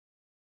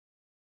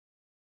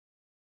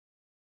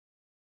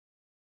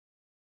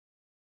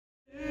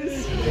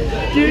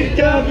Kick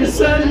up your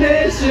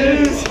Sunday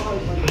shoes.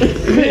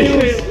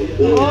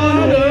 Heels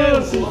on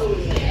us.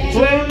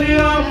 Take me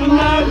off of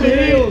my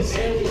heels.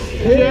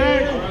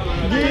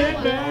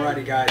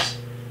 Alrighty guys,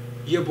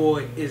 your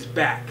boy is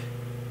back.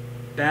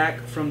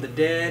 Back from the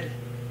dead.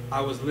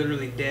 I was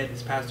literally dead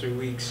this past 3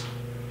 weeks.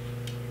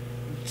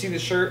 See the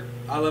shirt?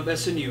 I love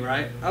SNU,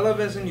 right? I love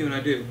SNU and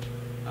I do.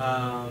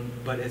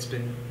 But it's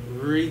been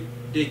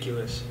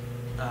ridiculous.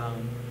 I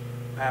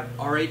have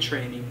RA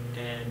training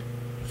and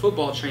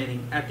football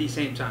training at the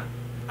same time.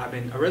 I've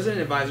been a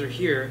resident advisor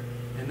here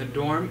in the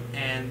dorm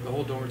and the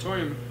whole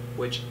dormitorium,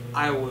 which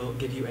I will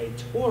give you a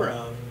tour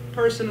of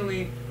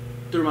personally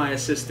through my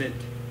assistant.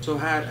 So I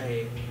had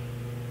a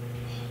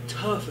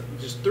tough,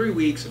 just 3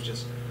 weeks of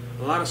just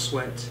a lot of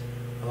sweat,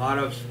 a lot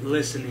of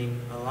listening,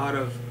 a lot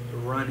of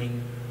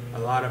running, a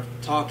lot of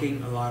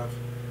talking, a lot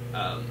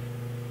of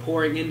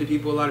pouring into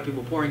people, a lot of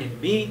people pouring into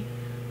me.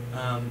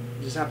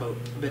 Just have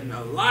been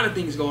a lot of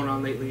things going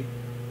on lately,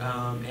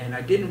 and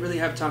I didn't really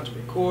have time to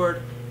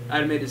record. I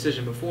had made a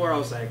decision before. I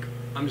was like,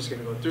 I'm just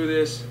gonna go through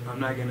this. I'm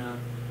not gonna,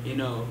 you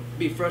know,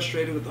 be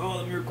frustrated with, oh,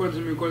 let me record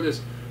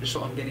this.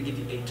 So I'm gonna give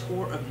you a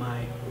tour of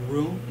my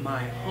room,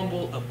 my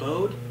humble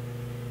abode,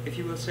 if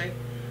you will say,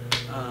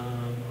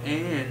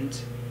 and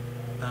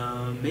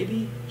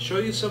maybe show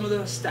you some of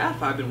the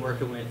staff I've been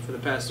working with for the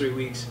past 3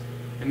 weeks,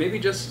 and maybe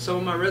just some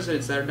of my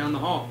residents that are down the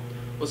hall.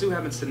 We'll see what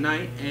happens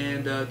tonight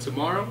and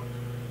tomorrow.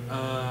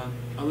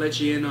 I'll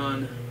let you in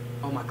on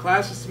all my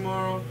classes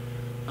tomorrow.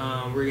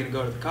 We're gonna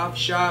go to the coffee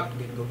shop.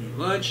 We're gonna go get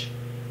lunch,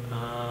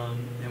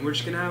 and we're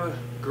just gonna have a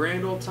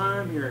grand old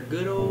time here at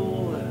good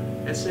old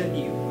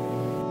SNU.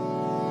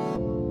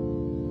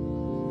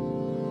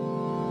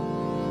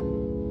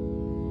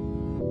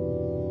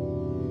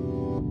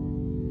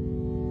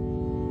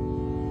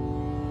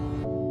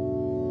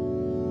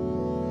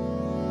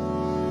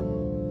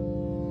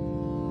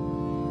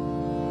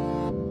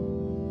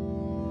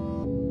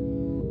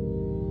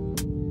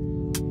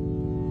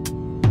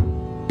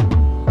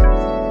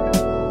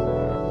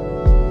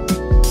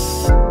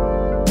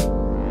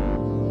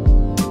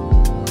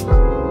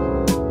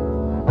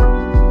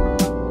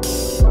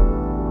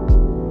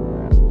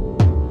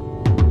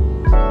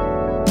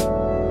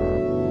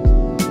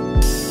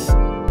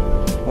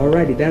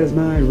 Alrighty, that is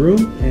my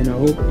room, and I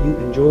hope you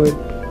enjoyed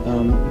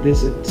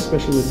this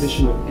special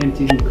edition of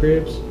MTV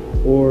Cribs,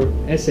 or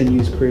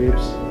SNU's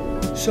Cribs.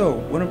 So,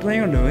 what I'm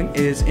planning on doing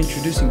is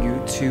introducing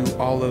you to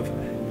all of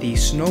the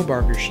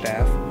Snowbarger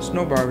staff.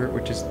 Snowbarger,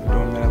 which is the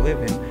dorm that I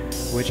live in,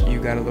 which you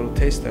got a little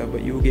taste of,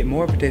 but you will get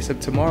more of a taste of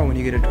tomorrow when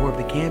you get a tour of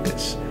the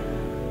campus.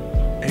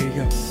 There you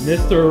go.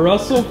 Mr.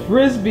 Russell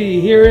Frisbee,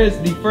 here is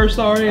the first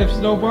RA of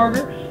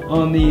Snowbarger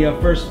on the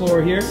first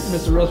floor here.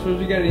 Mr. Russell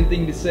Frisbee, you got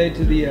anything to say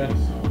to the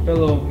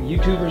fellow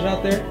YouTubers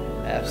out there?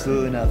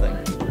 Absolutely nothing.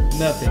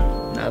 Nothing.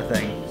 Not a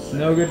thing.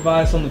 No good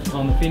advice on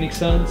the Phoenix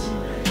Suns.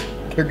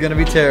 They're gonna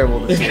be terrible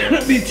this year. They're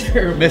gonna be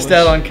terrible. Missed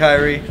out on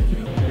Kyrie.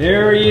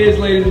 There he is,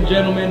 ladies and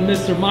gentlemen,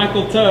 Mr.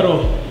 Michael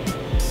Tuttle.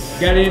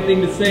 Got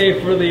anything to say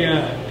for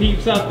the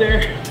peeps out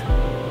there?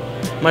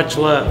 Much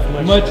love.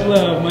 Much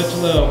love, much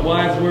love.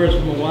 Wise words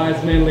from a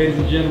wise man, ladies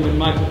and gentlemen,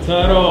 Michael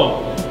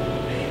Tuttle.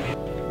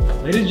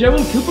 Ladies and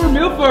gentlemen, Cooper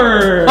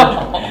Milford.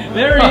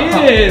 There he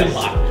is.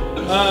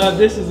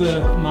 This is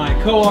my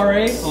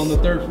co-RA on the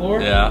third floor.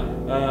 Yeah.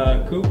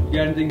 Coop, you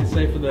got anything to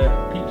say for the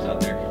peeps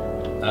out there?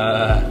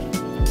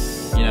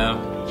 You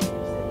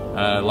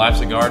know,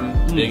 life's a garden.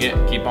 Dig it.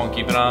 Keep on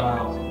keeping on.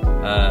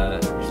 Wow.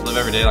 Just live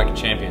every day like a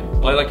champion.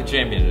 Play like a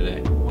champion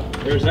today.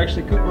 There's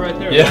actually Cooper right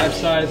there. Yeah.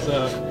 Life-size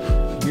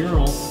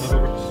mural.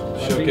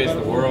 Showcase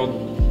the world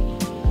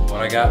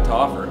what I got to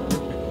offer,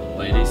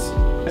 ladies.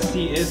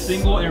 He is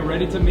single and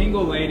ready to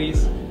mingle,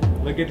 ladies.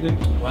 Look at them.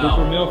 Wow.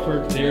 Cooper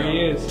Milford. There he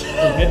is. From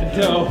head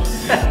to toe.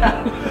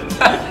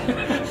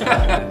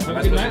 Have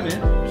a good night, man.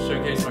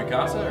 Showcase my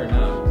casa or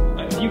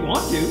no? If you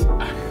want to.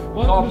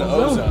 Call him the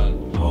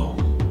Ozone. Oh,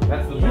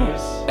 that's the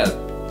moose. Yeah,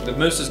 the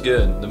moose is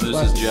good. The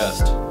moose is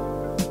just.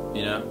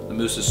 You know, the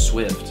moose is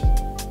swift.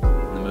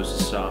 And the moose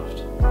is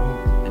soft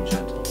and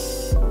gentle.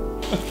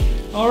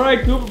 All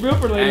right, Cooper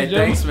Milford, ladies and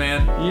gentlemen. Thanks,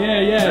 man.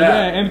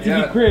 Yeah.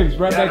 MTV Cribs,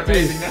 right back to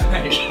you.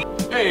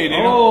 Hey, dude.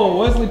 Oh,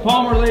 Wesley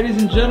Palmer,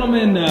 ladies and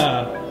gentlemen.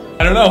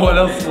 I don't know what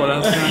else can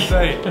I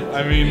say.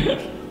 I mean,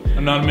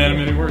 I'm not a man of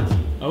many words.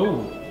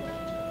 Oh,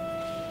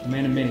 a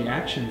man of many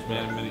actions,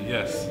 Man of many,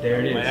 yes. There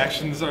it is. My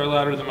actions are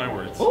louder than my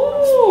words.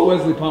 Oh,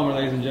 Wesley Palmer,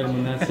 ladies and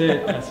gentlemen. That's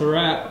it. That's a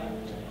wrap.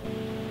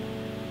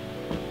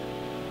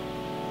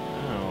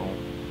 Oh.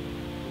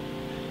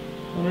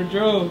 Hunter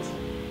Jones.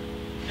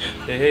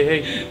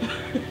 Hey.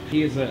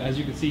 He is, as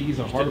you can see, he's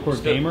a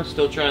hardcore gamer.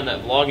 Still trying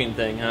that vlogging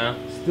thing, huh?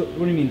 Still,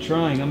 what do you mean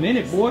trying? I'm in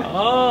it, boy.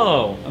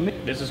 Oh. I'm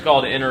in. This is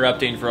called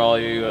interrupting for all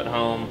you at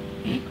home.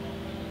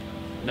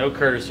 No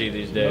courtesy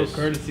these No days.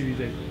 courtesy these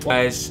days.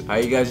 Guys, how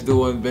you guys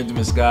doing?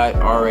 Benjamin Scott,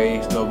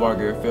 RA,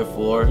 Snowbarger, 5th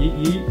floor.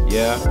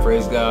 Yeah,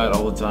 praise God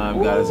all the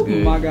time. God is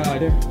good. My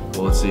God.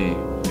 Well, let's see.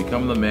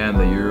 Become the man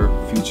that your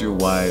future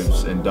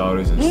wives and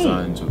daughters and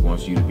sons would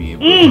want you to be.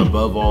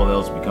 Above all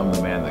else, become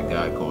the man that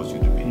God calls you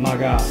to be. My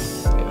God.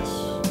 Yes.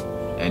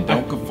 And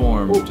don't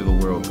conform to the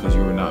world, because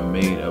you were not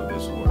made of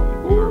this world.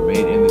 You were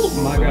made in this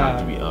world, My but God. not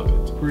to be of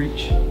it.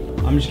 Preach.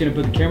 I'm just gonna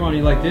put the camera on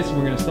you like this and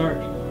we're gonna start.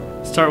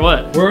 Start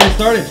what? We're already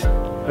started.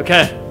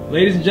 Okay.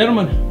 Ladies and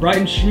gentlemen,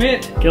 Brighton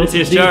Schmidt. Guilty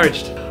This as is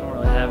charged. I don't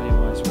really have any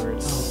wise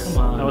words. Oh,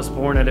 come on. I was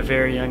born at a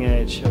very young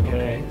age,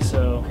 okay?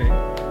 So, Okay.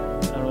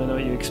 I don't really know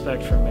what you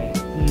expect from me.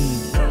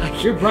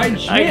 You're Brighton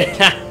Schmidt.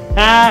 Come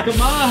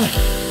Come on.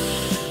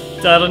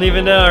 I don't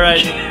even know, all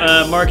right?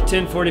 Mark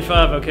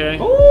 10:45, okay?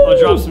 Ooh. I'll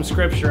drop some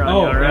scripture on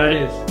Oh, you, all there right?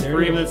 it is. There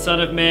For it even is. the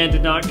Son of Man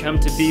did not come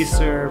to be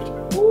served,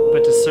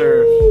 but to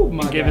serve,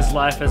 my and give God. his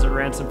life as a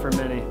ransom for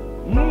many.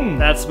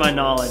 That's my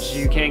knowledge.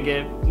 You can't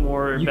get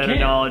more You better can't.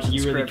 knowledge than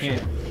You really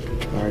scripture.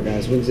 can't. All right,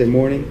 guys. Wednesday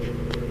morning,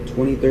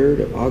 23rd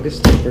of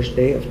August, first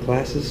day of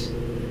classes.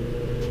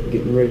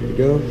 Getting ready to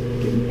go,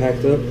 getting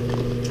packed up.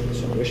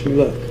 So wish me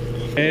luck.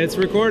 It's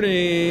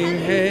recording.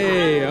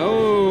 Hey,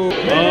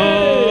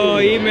 oh,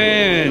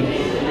 E-Man.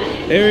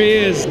 There he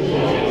is.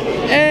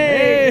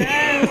 Hey,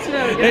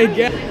 hey,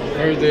 guys.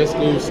 First day of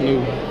school,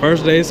 Snoop.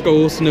 First day of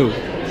school, Snoop.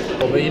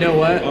 But you know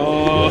what?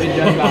 Oh,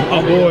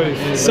 boys.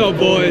 So,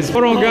 boys.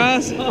 Hold on,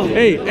 guys.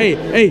 Hey.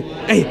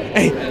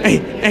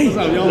 What's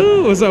up, yo?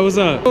 Ooh, what's up?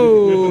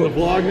 Oh, The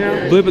vlog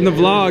now? flipping the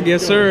vlog,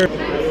 yes, sir.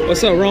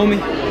 What's up, Romy?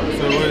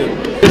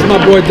 This is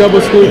my boy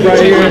Double Scoop right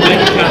here.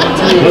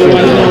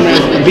 Otherwise known as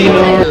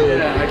BNR.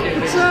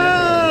 What's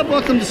up?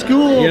 Welcome to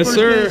school. Yes, First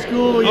sir. day of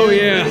school. Oh,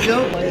 You yeah. ready to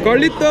go?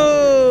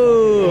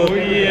 Carlito. Oh,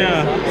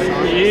 yeah.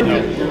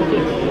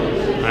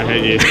 I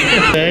hate you.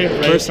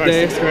 First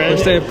day of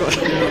class.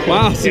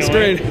 Wow, 6th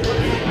grade.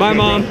 Bye,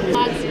 Mom.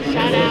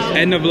 Shout out.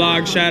 End the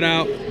vlog, shout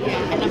out.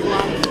 And the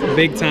vlog.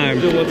 Big time.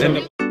 End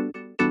the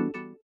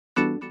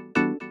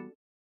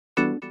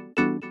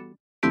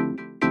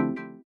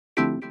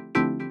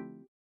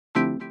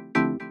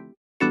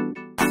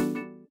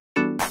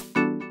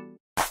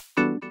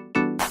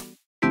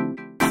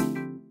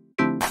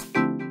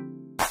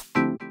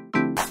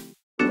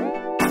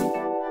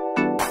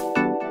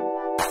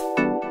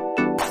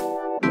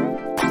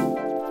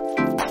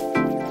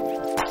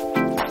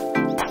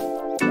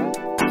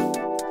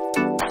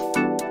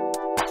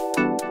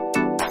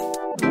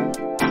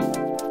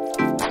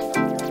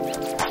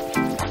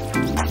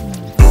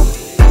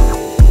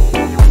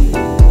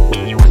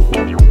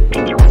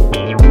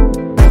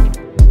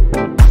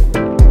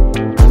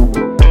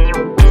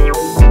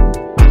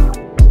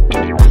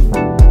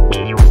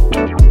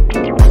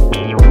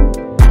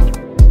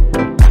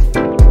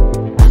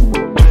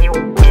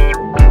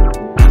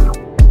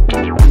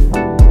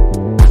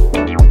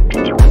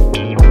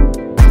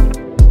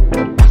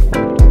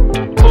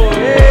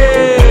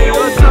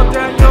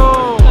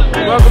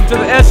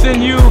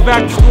SNU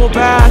back to school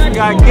bash. We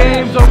got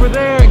games over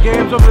there and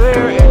games over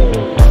there and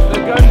the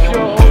gun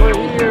show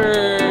over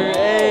here.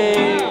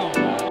 Hey.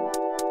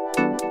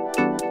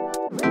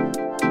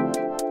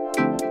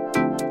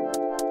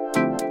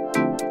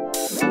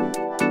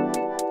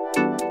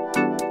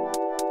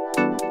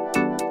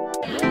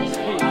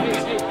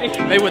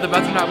 Mayweather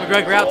about to knock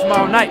McGregor out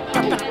tomorrow night.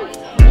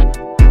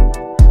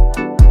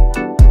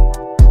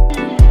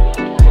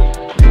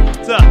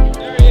 What's up?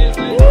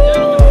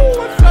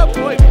 What's up,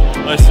 boy?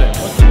 Listen,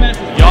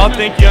 y'all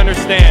think you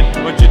understand,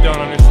 but you don't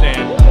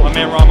understand. My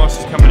man Ramos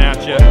is coming at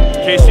you.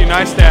 Casey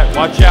Neistat,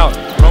 watch out.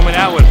 Roman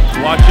Atwood,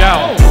 watch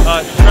out.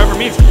 Trevor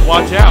Meeks,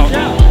 watch out.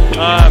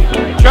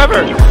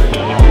 Trevor,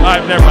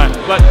 never mind.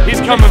 But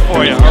he's coming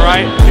for you, all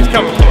right? He's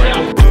coming for you.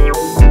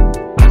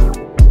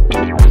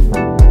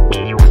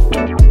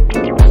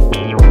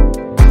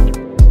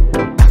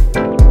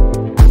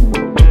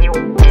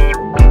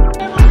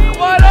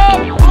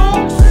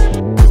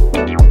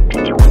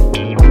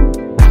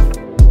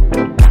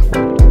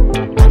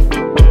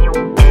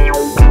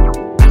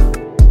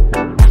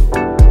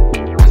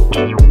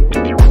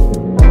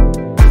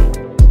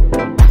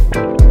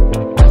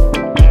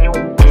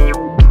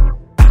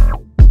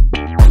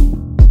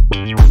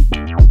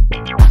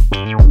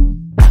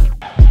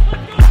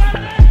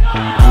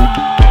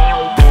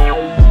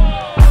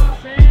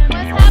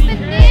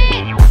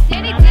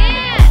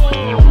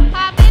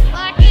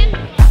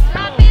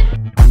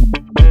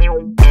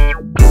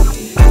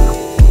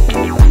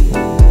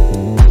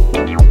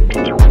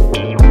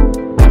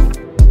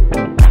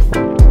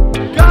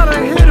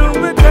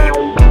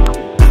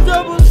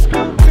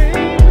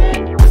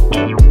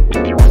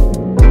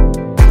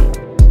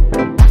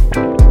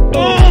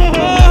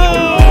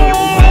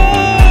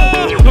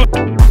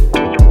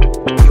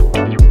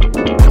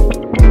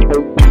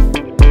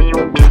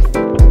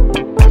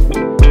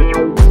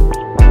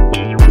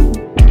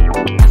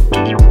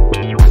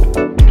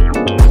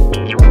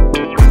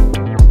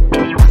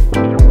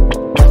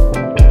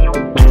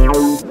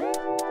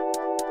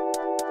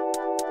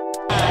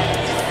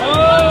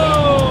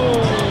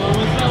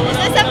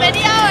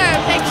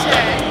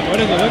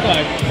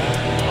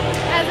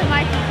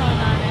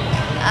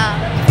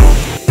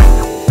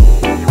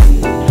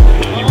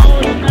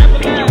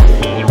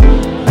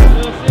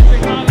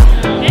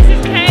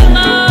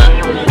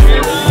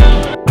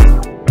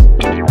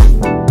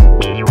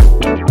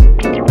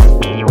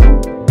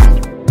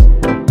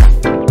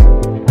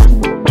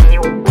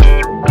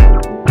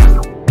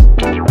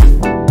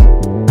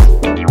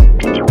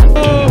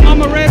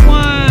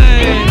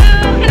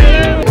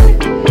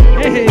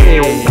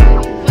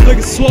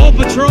 Swole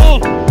Patrol.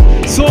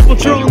 Swole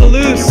Patrol on the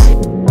loose.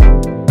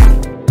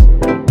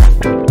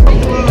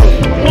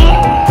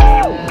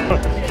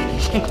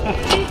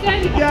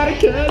 Gotta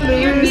cut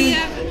loose,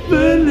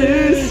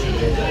 loose.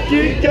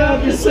 Kick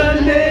off your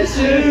Sunday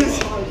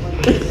shoes.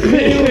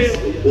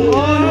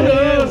 On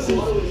us,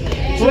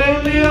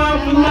 take me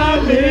off of my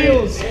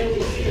heels.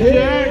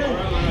 Get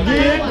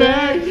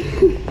back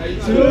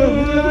to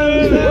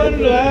the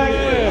black.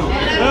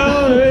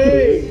 Oh,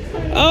 hey.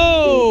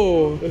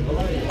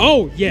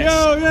 Oh,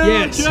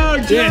 yes,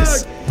 yes,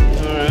 yes.